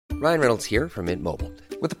Ryan Reynolds here from Mint Mobile.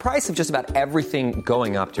 With the price of just about everything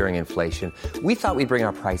going up during inflation, we thought we'd bring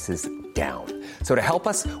our prices down. So to help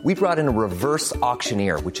us, we brought in a reverse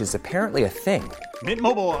auctioneer, which is apparently a thing. Mint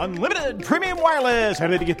Mobile Unlimited Premium Wireless. How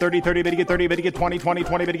to get 30, 30, bit to get 30, bit to get 20, 20,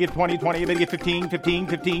 20, bit to get 20, 20, bit to get 15, 15,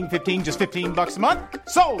 15, 15, just $15 a month?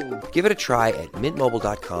 Sold! Give it a try at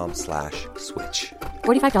mintmobile.com/switch.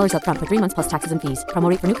 $45 up front for 3 months plus taxes and fees. Promo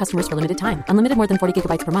rate for new customers for limited time. Unlimited more than 40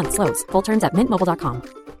 gigabytes per month. Slows full terms at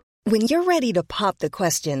mintmobile.com. When you're ready to pop the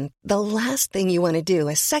question, the last thing you want to do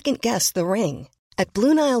is second-guess the ring. At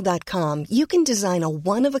BlueNile.com, you can design a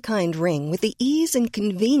one-of-a-kind ring with the ease and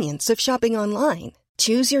convenience of shopping online.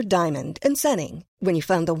 Choose your diamond and setting. When you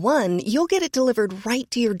find the one, you'll get it delivered right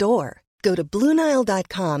to your door. Go to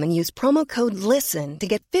BlueNile.com and use promo code LISTEN to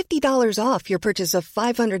get $50 off your purchase of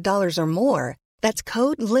 $500 or more. That's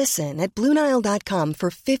code LISTEN at BlueNile.com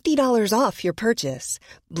for $50 off your purchase.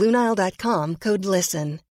 BlueNile.com, code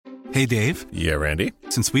LISTEN. Hey, Dave. Yeah, Randy.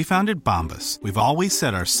 Since we founded Bombas, we've always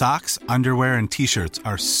said our socks, underwear, and T-shirts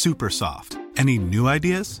are super soft. Any new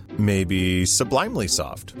ideas? Maybe sublimely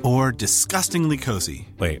soft. Or disgustingly cozy.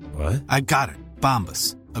 Wait, what? I got it.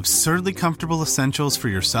 Bombas. Absurdly comfortable essentials for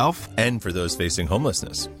yourself and for those facing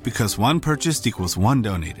homelessness. Because one purchased equals one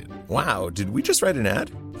donated. Wow, did we just write an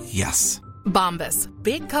ad? Yes. Bombas.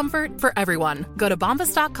 Big comfort for everyone. Go to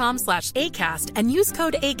bombas.com/ACAST and use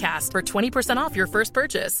code ACAST for 20% off your first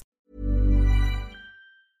purchase.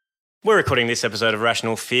 We're recording this episode of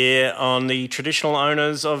Rational Fear on the traditional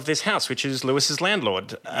owners of this house, which is Lewis's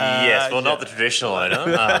landlord. Yes, well, not the traditional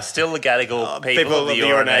owner. Still the Gadigal people of the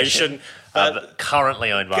Eora Nation. But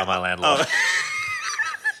currently owned by my landlord.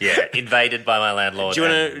 Yeah, invaded by my landlord. Do you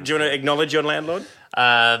want to acknowledge your landlord?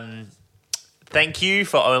 Thank you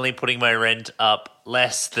for only putting my rent up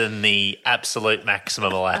less than the absolute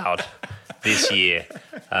maximum allowed this year,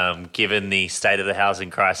 given the state of the housing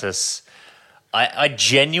crisis. I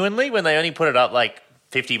genuinely, when they only put it up like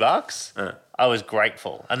 $50, I was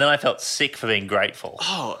grateful. And then I felt sick for being grateful.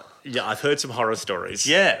 Oh, yeah, I've heard some horror stories.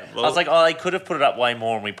 Yeah. Well, I was like, they could have put it up way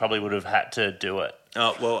more and we probably would have had to do it.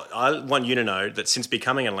 Well, I want you to know that since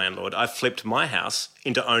becoming a landlord, I've flipped my house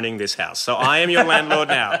into owning this house. So I am your landlord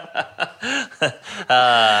now.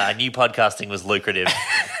 I knew podcasting was lucrative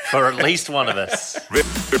for at least one of us.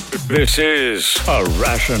 This is A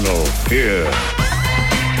Rational Fear.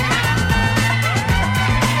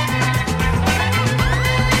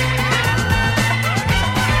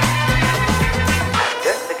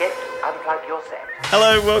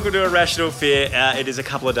 Hello, welcome to A Rational Fear. It is a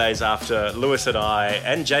couple of days after Lewis and I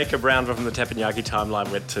and Jacob Brown from the Teppanyaki Timeline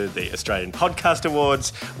went to the Australian Podcast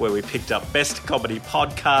Awards, where we picked up Best Comedy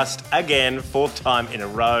Podcast again, fourth time in a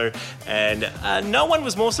row. And no one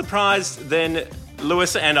was more surprised than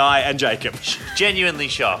Lewis and I and Jacob. Genuinely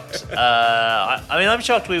shocked. I mean, I'm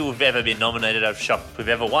shocked we've ever been nominated. I'm shocked we've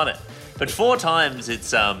ever won it. But 4 times, it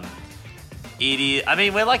is. I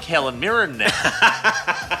mean, we're like Helen Mirren now.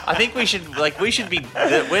 I think we should be.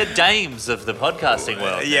 We're dames of the podcasting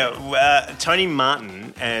world. Yeah, Tony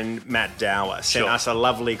Martin and Matt Dower sent us a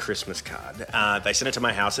lovely Christmas card. They sent it to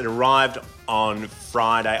my house. It arrived on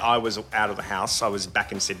Friday. I was out of the house. I was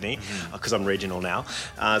back in Sydney because I'm regional now.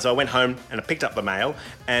 So I went home and I picked up the mail,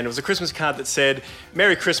 and it was a Christmas card that said,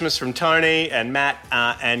 "Merry Christmas from Tony and Matt,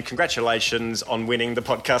 and congratulations on winning the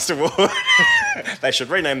podcast award." They should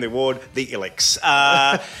rename the award the Ilic.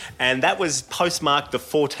 And that was postmarked the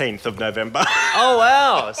 14th of November. Oh,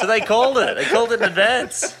 wow. So they called it. They called it in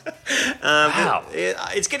advance. Wow.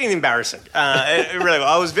 It's getting embarrassing. It really,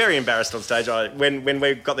 I was very embarrassed on stage. When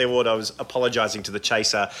we got the award, I was apologising to the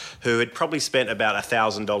chaser, who had probably spent about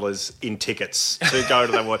 $1,000 in tickets to go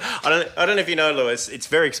to the award. I don't know if you know, Lewis, it's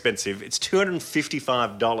very expensive. It's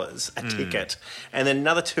 $255 a ticket, and then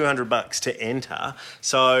another $200 to enter.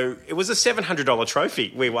 So it was a $700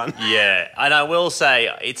 trophy we won. Yeah, and I will say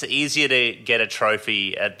it's easier to get a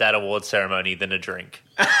trophy at that award ceremony than a drink.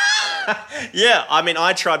 Yeah, I mean,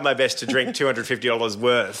 I tried my best to drink $250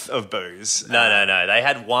 worth of booze. No. They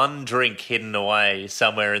had one drink hidden away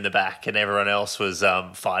somewhere in the back and everyone else was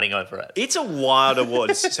fighting over it. It's a wild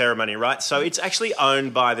awards ceremony, right? So it's actually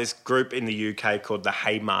owned by this group in the UK called the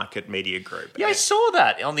Haymarket Media Group. Yeah, I saw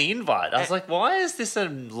that on the invite. I was like, why is this a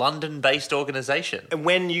London-based organisation? And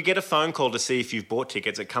when you get a phone call to see if you've bought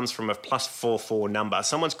tickets, it comes from a +44 number.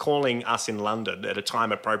 Someone's calling us in London at a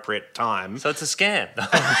time-appropriate time. So it's a scam.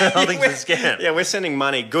 link to scan. Yeah, we're sending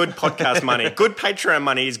money, good podcast money, good Patreon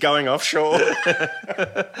money is going offshore.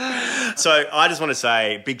 So I just want to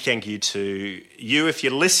say big thank you to you if you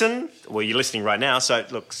listen. Well, you're listening right now, so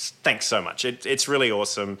look, thanks so much. It's really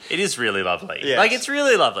awesome. It is really lovely. Yes. Like, it's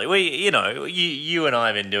really lovely. You and I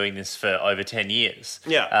have been doing this for over 10 years.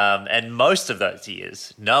 Yeah. And most of those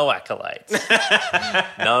years, no accolades.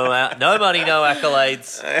 no money, no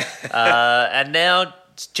accolades. And now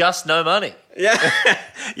just no money.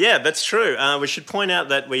 Yeah, that's true. We should point out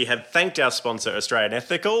that we have thanked our sponsor, Australian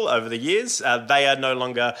Ethical, over the years. They are no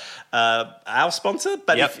longer our sponsor,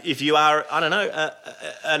 but if you are, I don't know,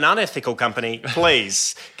 an unethical company,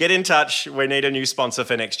 please get in touch. We need a new sponsor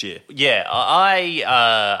for next year. Yeah,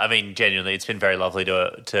 I mean, genuinely, it's been very lovely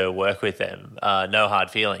to work with them. No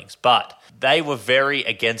hard feelings, but they were very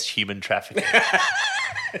against human trafficking.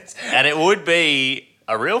 And it would be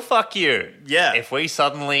a real fuck you. Yeah. If we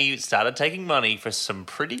suddenly started taking money for some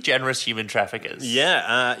pretty generous human traffickers.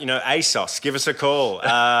 Yeah. ASOS, give us a call.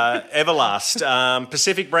 Everlast,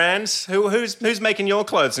 Pacific Brands. Who's making your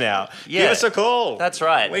clothes now? Yeah. Give us a call. That's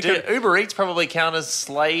right. Uber Eats probably count as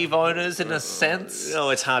slave owners in a sense? Oh,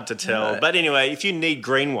 it's hard to tell. But anyway, if you need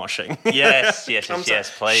greenwashing. Yes,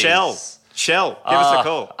 please. Shell, give us a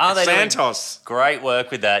call. Aren't they Santos. doing great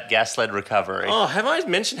work with that gas-led recovery? Oh, have I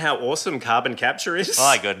mentioned how awesome carbon capture is?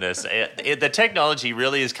 My goodness. The technology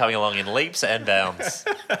really is coming along in leaps and bounds.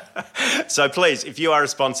 So please, if you are a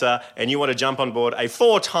sponsor and you want to jump on board a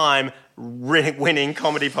 4-time winning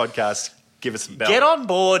comedy podcast, give us a bell. Get on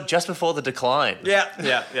board just before the decline. Yeah.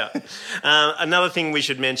 Another thing we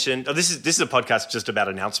should mention. Oh, this is a podcast just about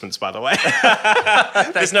announcements, by the way.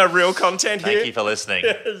 There's no real content here. Thank you for listening.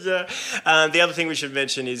 The other thing we should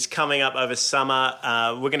mention is coming up over summer.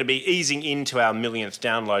 We're going to be easing into our millionth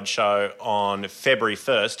download show on February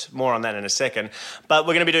 1st. More on that in a second. But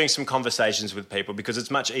we're going to be doing some conversations with people because it's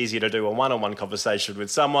much easier to do a one-on-one conversation with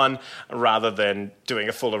someone rather than doing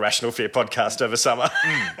a full Irrational Fear podcast over summer.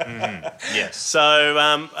 Yes.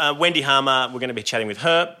 So Wendy Harmer, we're going to be chatting with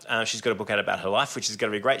her. She's got a book out about her life, which is going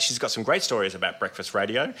to be great. She's got some great stories about breakfast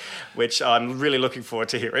radio, which I'm really looking forward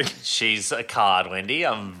to hearing. She's a card, Wendy.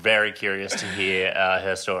 I'm very curious to hear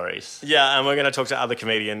her stories. Yeah, and we're going to talk to other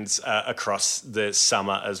comedians across the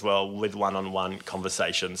summer as well with one-on-one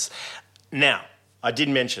conversations. Now, I did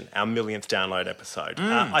mention our millionth download episode.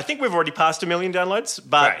 I think we've already passed 1 million downloads,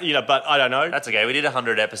 but right. But I don't know. That's okay. We did a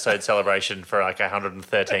 100 episode celebration for like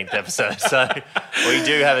 113th episode, so we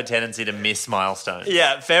do have a tendency to miss milestones.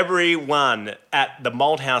 Yeah, February 1 at the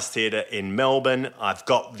Malthouse Theatre in Melbourne. I've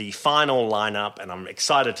got the final lineup, and I'm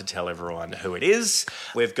excited to tell everyone who it is.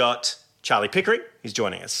 We've got Charlie Pickering is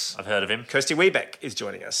joining us. I've heard of him. Kirsty Wiebeck is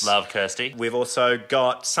joining us. Love Kirsty. We've also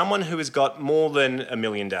got someone who has got more than 1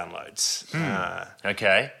 million downloads.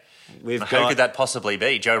 Okay. Who could that possibly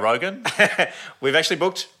be? Joe Rogan? We've actually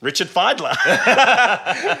booked Richard Feidler.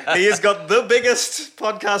 He has got the biggest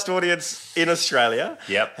podcast audience in Australia.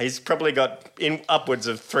 Yep. He's probably got upwards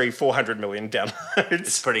of 300-400 million downloads.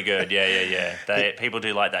 It's pretty good. Yeah. People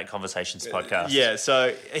do like that Conversations podcast. Yeah,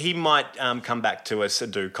 so he might come back to us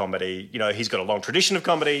and do comedy. You know, he's got a long tradition of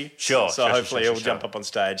comedy. Sure. So hopefully he'll jump up on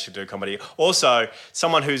stage and do comedy. Also,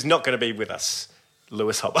 someone who's not going to be with us,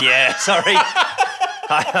 Lewis Hobba. Yeah, sorry.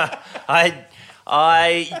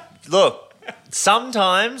 I look,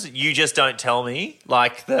 sometimes you just don't tell me,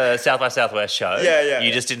 like the South by Southwest show. Yeah.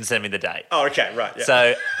 You just didn't send me the date. Oh, okay, right. Yeah.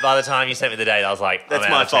 So by the time you sent me the date, I was like, That's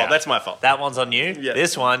my fault. That one's on you. Yeah.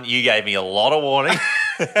 This one, you gave me a lot of warning.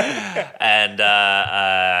 And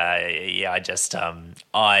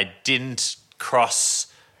I didn't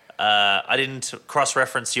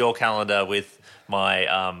cross-reference your calendar with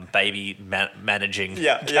my baby managing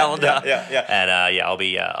calendar. Yeah. And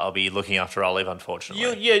I'll be looking after Olive,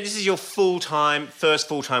 unfortunately. This is your first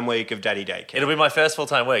full-time week of daddy daycare. It'll be my first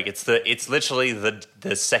full-time week. It's literally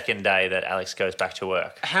the second day that Alex goes back to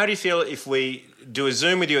work. How do you feel if we do a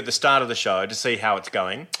Zoom with you at the start of the show to see how it's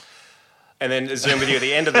going, and then a Zoom with you at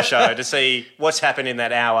the end of the show to see what's happened in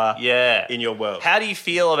that hour in your world? How do you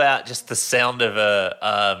feel about just the sound of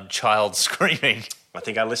a child screaming? I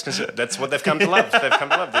think our listeners, that's what they've come to love. The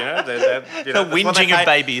whinging of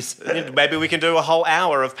babies. Maybe we can do a whole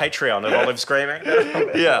hour of Patreon of Olive screaming.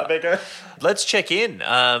 Yeah. Let's check in.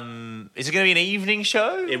 Is it going to be an evening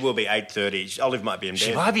show? It will be 8:30. Olive might be in bed.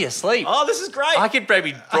 She might be asleep. Oh, this is great. I could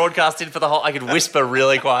maybe broadcast in for the whole... I could whisper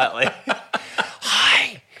really quietly.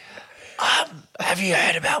 Hi. Have you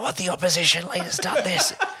heard about what the opposition leader's done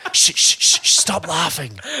this? Stop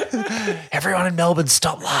laughing. Everyone in Melbourne,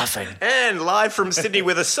 stop laughing. And live from Sydney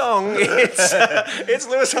with a song, it's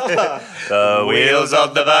Lewis Hobba. The wheels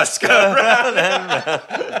on the bus go round and round.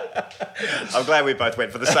 I'm glad we both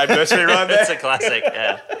went for the same nursery rhyme there. It's a classic,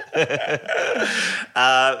 yeah.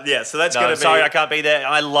 So that's going to be... Sorry, I can't be there.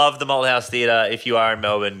 I love the Malthouse Theatre. If you are in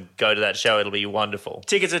Melbourne, go to that show. It'll be wonderful.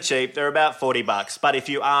 Tickets are cheap. They're about $40. But if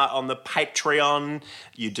you are on the Patreon,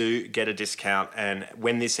 you do get a discount. And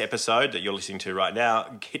when this episode that you're listening to right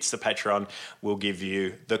now hits the Patreon, we'll give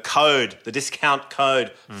you the discount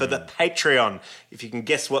code for the Patreon. If you can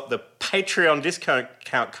guess what the Patreon discount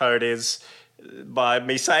code is by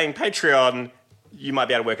me saying Patreon, you might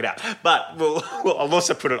be able to work it out. But I'll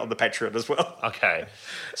also put it on the Patreon as well. Okay.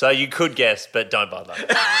 So you could guess, but don't bother.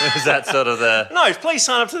 Is that sort of the... No, please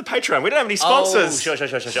sign up to the Patreon. We don't have any sponsors. Oh,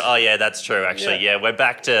 sure. Oh, yeah, that's true, actually. Yeah, we're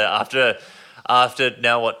back to, after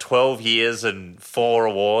now, 12 years and 4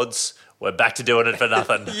 awards, we're back to doing it for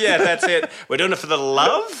nothing. Yeah, that's it. We're doing it for the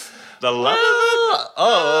love. The love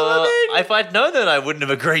of it. If I'd known that, I wouldn't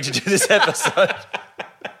have agreed to do this episode.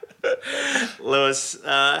 Lewis,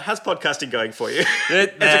 how's podcasting going for you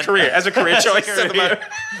as a career choice at the moment?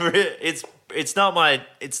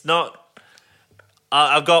 It's not.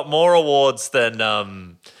 I've got more awards than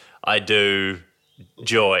I do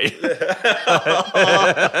joy.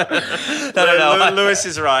 No. Lewis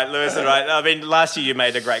is right. I mean, last year you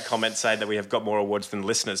made a great comment saying that we have got more awards than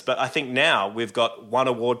listeners, but I think now we've got 1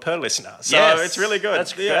 award per listener. So it's really good.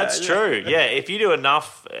 That's true. Yeah, if you do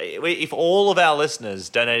enough, if all of our listeners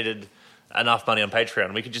donated enough money on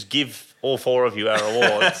Patreon, we could just give all 4 of you our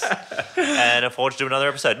awards and afford to do another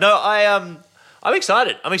episode. No, I'm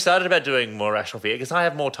excited. I'm excited about doing more Rational Fear because I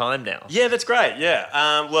have more time now. Yeah, that's great. Yeah.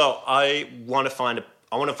 I want to find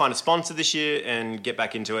a sponsor this year and get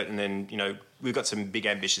back into it, and then we've got some big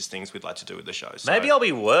ambitious things we'd like to do with the show. So. Maybe I'll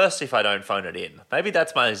be worse if I don't phone it in. Maybe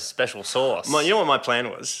that's my special sauce. You know what my plan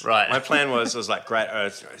was? Right. My plan was like, great,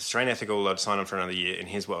 Australian Ethical, I'd sign on for another year, and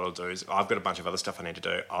here's what I'll do is I've got a bunch of other stuff I need to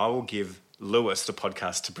do. I will give Lewis the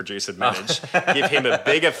podcast to produce and manage, give him a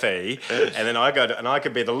bigger fee, and then I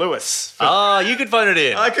could be the Lewis. You could phone it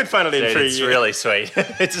in. I could phone it in for a year. It's really sweet.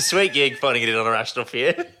 It's a sweet gig phoning it in on a Rational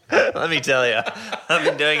Fear. Let me tell you. I've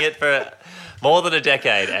been doing it for more than a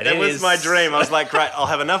decade. And that was my dream. I was like, great, I'll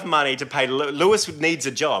have enough money to pay... Lewis needs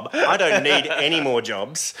a job. I don't need any more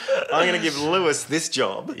jobs. I'm going to give Lewis this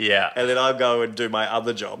job. Yeah. And then I'll go and do my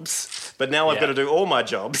other jobs. But now I've got to do all my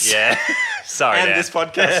jobs. Yeah. Sorry, and this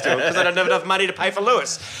podcast still, because I don't have enough money to pay for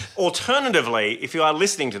Lewis. Alternatively, if you are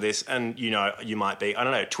listening to this, and you might be, I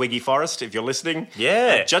don't know, Twiggy Forrest, if you're listening.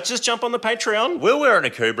 Yeah. Just jump on the Patreon. We'll wear an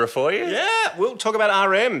Akubra for you. Yeah. We'll talk about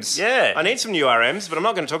RMs. Yeah. I need some new RMs, but I'm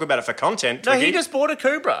not going to talk about it for content. No, he just bought a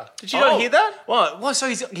Cobra. Did you not hear that? Well, so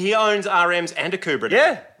he owns RMs and a Cobra now?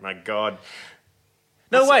 Yeah. My God.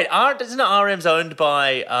 No, wait. Isn't RMs owned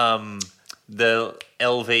by the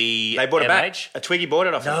LV? They bought it back. A Twiggy bought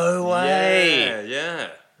it off him. No way. Yeah.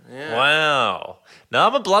 Wow. No,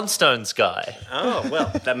 I'm a Bluntstones guy. Oh,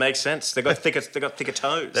 well, that makes sense. They've got thicker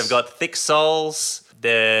toes. They've got thick soles.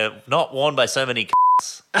 They're not worn by so many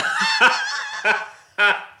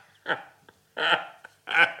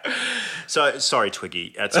So, sorry,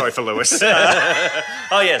 Twiggy. Sorry for Lewis.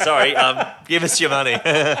 Sorry. Give us your money.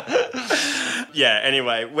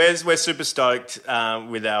 Anyway, we're super stoked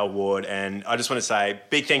with our award, and I just want to say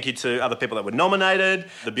big thank you to other people that were nominated.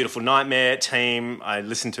 The Beautiful Nightmare team. I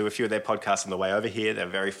listened to a few of their podcasts on the way over here. They're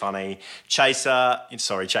very funny. Chaser. Yeah.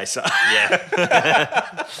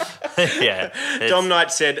 Yeah. Dom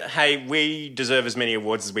Knight said, hey, we deserve as many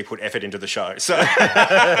awards as we put effort into the show. So,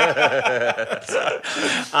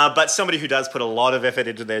 but somebody who does put a lot of effort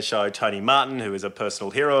into their show, Tony Martin, who is a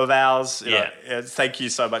personal hero of ours. Thank you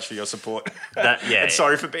so much for your support. And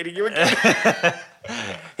sorry for beating you again.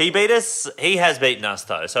 He beat us. He has beaten us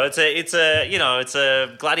though. So it's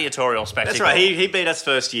a gladiatorial spectacle. That's right. He beat us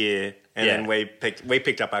first year. And then we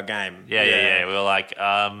picked up our game. Yeah. We were like,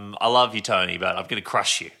 I love you, Tony, but I'm going to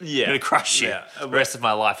crush you. Yeah. I'm going to crush you. Yeah. The rest of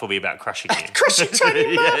my life will be about crushing you. Crushing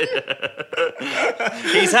Tony.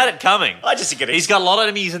 He's had it coming. He's got a lot of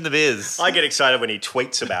enemies in the biz. I get excited when he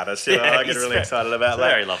tweets about us. I get really excited about that.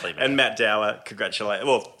 Very lovely, man. And Matt Dower, congratulations.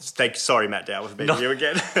 Well, sorry, Matt Dower, for beating you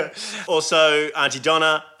again. Also, Auntie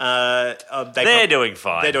Donna. They're doing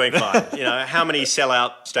fine. They're doing fine. How many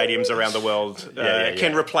sellout stadiums around the world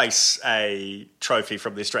can replace a trophy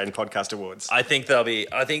from the Australian Podcast Awards? I think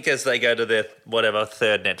as they go to their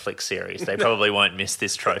third Netflix series, they probably won't miss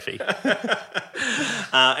this trophy.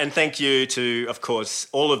 And thank you to, of course,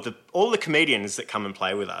 all the comedians that come and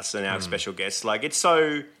play with us and our special guests. Like, it's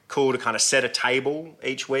so cool to kind of set a table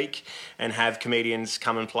each week and have comedians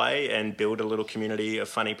come and play and build a little community of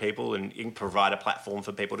funny people and provide a platform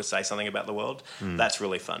for people to say something about the world. That's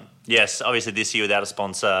really fun. Yes, obviously this year without a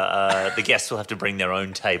sponsor, the guests will have to bring their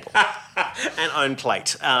own table. And own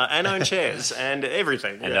plate, and own chairs, and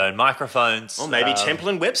everything. And own microphones. Or maybe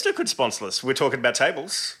Temple & Webster could sponsor us. We're talking about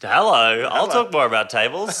tables. Hello. I'll talk more about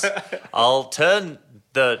tables. I'll turn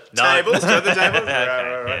the tables. Turn the tables.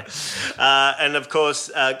 Okay, right. And of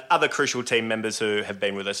course, other crucial team members who have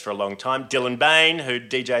been with us for a long time. Dylan Bain, who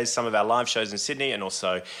DJs some of our live shows in Sydney, and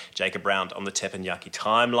also Jacob Brown on the Teppanyaki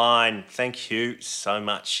timeline. Thank you so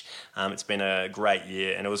much. It's been a great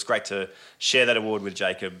year, and it was great to share that award with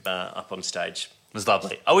Jacob up on stage. It was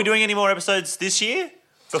lovely. Are we doing any more episodes this year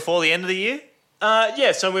before the end of the year?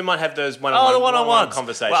 Yeah, so we might have those one-on-one, the one-on-ones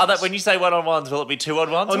conversations. Well, when you say one-on-ones, will it be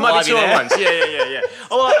 2-on-1s? Oh, it might be 2-on-1s. Yeah.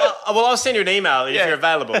 Well, I'll send you an email if you're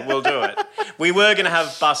available. We'll do it. We were going to have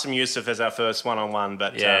Bassem Youssef as our first one-on-one,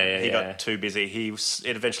 but he got too busy.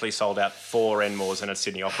 It eventually sold out 4 Enmores and a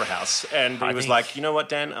Sydney Opera House, and he was like, you know what,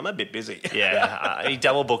 Dan, I'm a bit busy. Yeah, he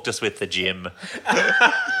double booked us with the gym.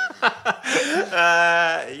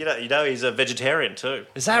 You know, he's a vegetarian too.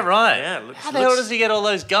 Is that right? Yeah. How the hell does he get all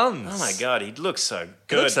those guns? Oh my God, he looks so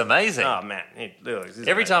good. He looks amazing. Oh man,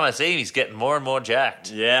 every time I see him, he's getting more and more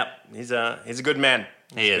jacked. Yeah, he's a good man.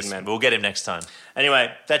 He is. Man. We'll get him next time.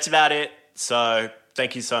 Anyway, that's about it. So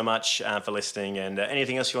thank you so much for listening. And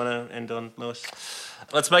anything else you want to end on, Lewis?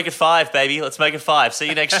 Let's make it 5, baby. Let's make it 5. See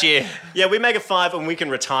you next year. Yeah, we make it 5 and we can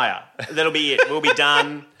retire. That'll be it. We'll be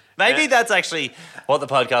done. Maybe that's actually what the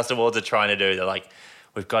Podcast Awards are trying to do. They're like,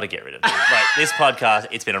 we've got to get rid of it. Like, this podcast,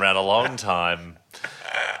 it's been around a long time.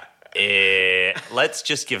 Let's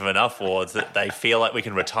just give them enough awards that they feel like we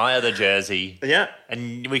can retire the jersey. Yeah.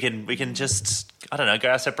 And we can just, I don't know, go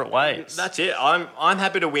our separate ways. That's it. I'm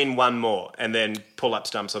happy to win one more and then pull up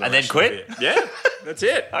stumps on and then quit? Yeah, that's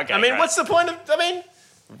it. Okay, I mean, great. what's the point of,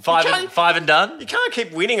 five and done? You can't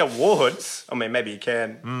keep winning awards. I mean, maybe you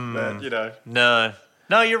can, but, you know.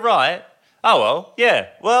 No, you're right. Oh, well, yeah.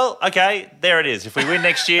 Well, okay, there it is. If we win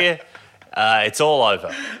next year, it's all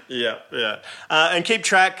over. Yeah. And keep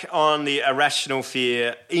track on the Irrational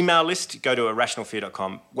Fear email list. Go to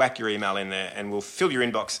irrationalfear.com, whack your email in there, and we'll fill your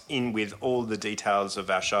inbox in with all the details of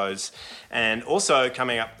our shows. And also,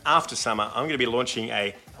 coming up after summer, I'm going to be launching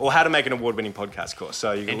how to make an award-winning podcast course.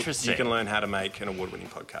 So you can learn how to make an award-winning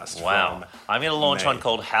podcast. Wow. I'm going to launch one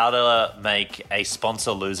called How to Make a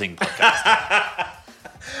Sponsor-Losing Podcast.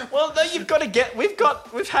 Well, no, you've got to get...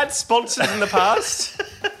 We've had sponsors in the past,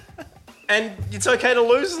 and it's okay to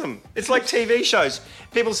lose them. It's like TV shows.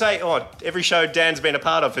 People say, every show Dan's been a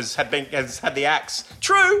part of has had the axe.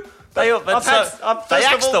 True. They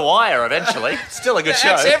axe The Wire eventually. Still a good show.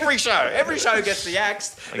 Axe every show. Every show gets the axe.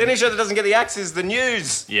 The only show that doesn't get the axe is the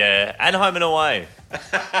news. Yeah, and Home and Away.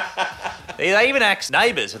 They even axed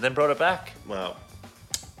Neighbours and then brought it back. Well,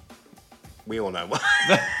 we all know why.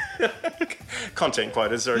 Content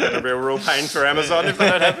quotas are going to be a real pain for Amazon if they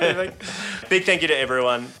don't have anything. Big thank you to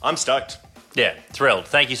everyone. I'm stoked. Yeah, thrilled.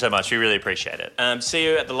 Thank you so much. We really appreciate it. See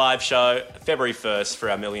you at the live show February 1st for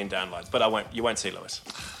our 1 million downloads. But you won't see Lewis.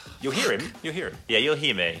 You'll hear him. Yeah, you'll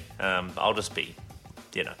hear me. I'll just be,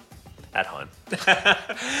 at home.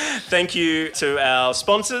 Thank you to our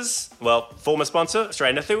sponsors. Well, former sponsor,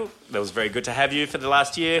 Australian Ethical. That was very good to have you for the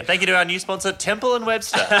last year. And thank you to our new sponsor, Temple &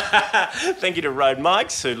 Webster. Thank you to Road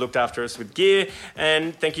Mikes, who looked after us with gear.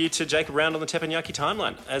 And thank you to Jacob Round on the Teppanyaki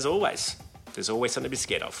timeline. As always, there's always something to be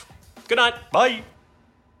scared of. Good night. Bye.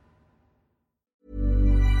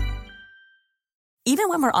 Even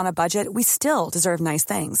when we're on a budget, we still deserve nice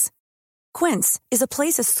things. Quince is a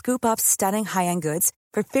place to scoop up stunning high-end goods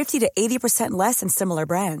for 50 to 80% less than similar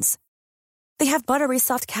brands. They have buttery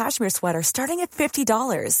soft cashmere sweaters starting at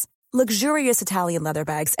 $50, luxurious Italian leather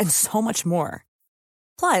bags, and so much more.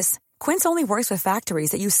 Plus, Quince only works with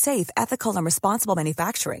factories that use safe, ethical, and responsible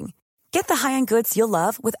manufacturing. Get the high-end goods you'll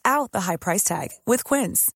love without the high price tag with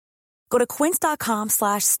Quince. Go to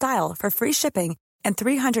quince.com/style for free shipping and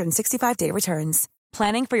 365-day returns.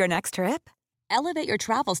 Planning for your next trip? Elevate your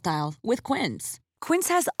travel style with Quince. Quince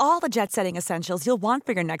has all the jet-setting essentials you'll want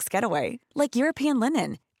for your next getaway, like European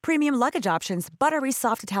linen, premium luggage options, buttery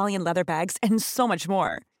soft Italian leather bags, and so much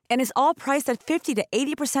more. And is all priced at 50 to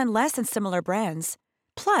 80% less than similar brands.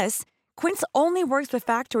 Plus, Quince only works with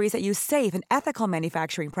factories that use safe and ethical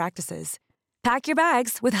manufacturing practices. Pack your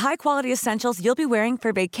bags with high-quality essentials you'll be wearing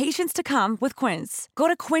for vacations to come with Quince. Go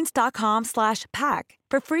to quince.com/pack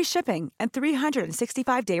for free shipping and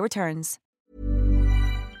 365-day returns.